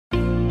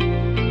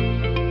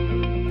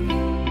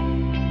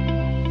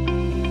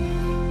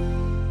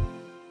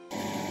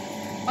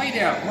Hi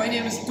there, my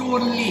name is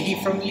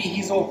Leahy from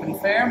Leahy's Open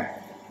Farm,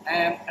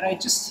 and I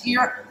just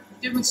here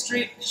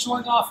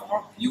showing off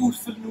our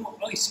beautiful new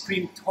ice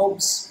cream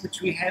tubs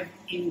which we have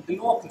in the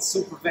local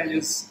super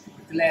values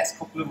for the last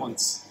couple of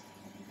months,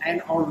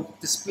 and our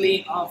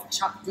display of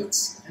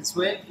chocolates as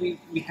well.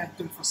 We have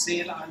them for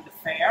sale on the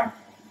farm,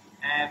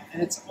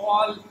 and it's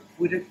all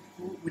with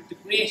the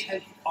great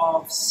help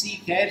of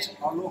CCAD,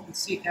 our local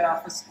CCAD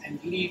office,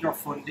 and leader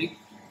funding.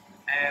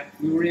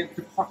 We were able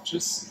to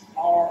purchase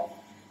our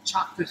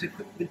chocolate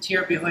equipment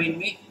here behind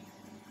me,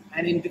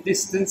 and in the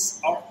distance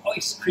our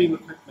ice cream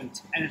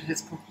equipment, and it has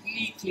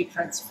completely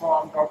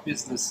transformed our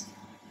business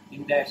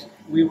in that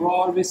we were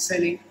always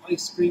selling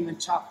ice cream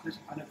and chocolate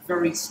on a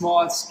very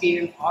small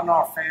scale on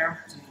our farm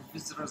to the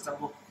visitors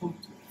that would come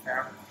to the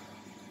farm.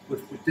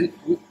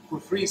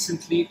 But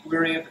recently we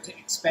were able to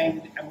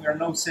expand, and we are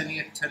now selling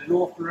it to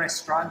local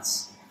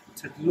restaurants,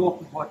 to the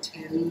local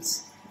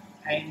hotels,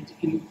 and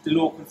in the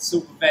local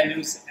super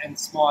values and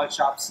small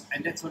shops,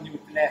 and that's only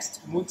with the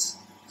last 2 months.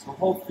 So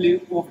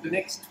hopefully over the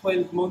next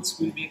 12 months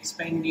we'll be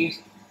expanding it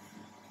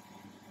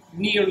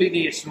nearly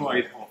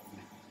nationwide,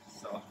 hopefully.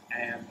 So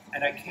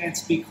and I can't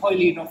speak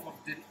highly enough of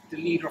the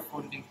leader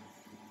funding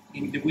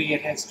in the way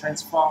it has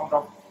transformed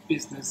our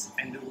business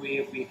and the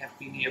way we have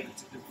been able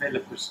to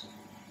develop it.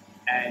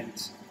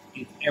 And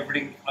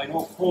everything, I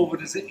know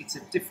COVID it's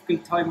a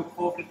difficult time of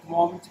COVID at the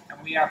moment, and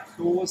we are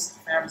closed, the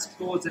farm is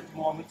closed at the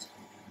moment.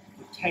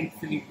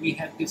 Thankfully, we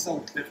have this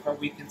outlet where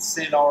we can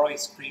sell our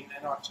ice cream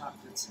and our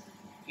chocolates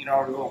in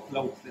our local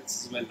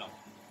outlets as well now.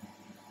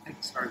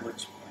 Thanks very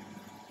much.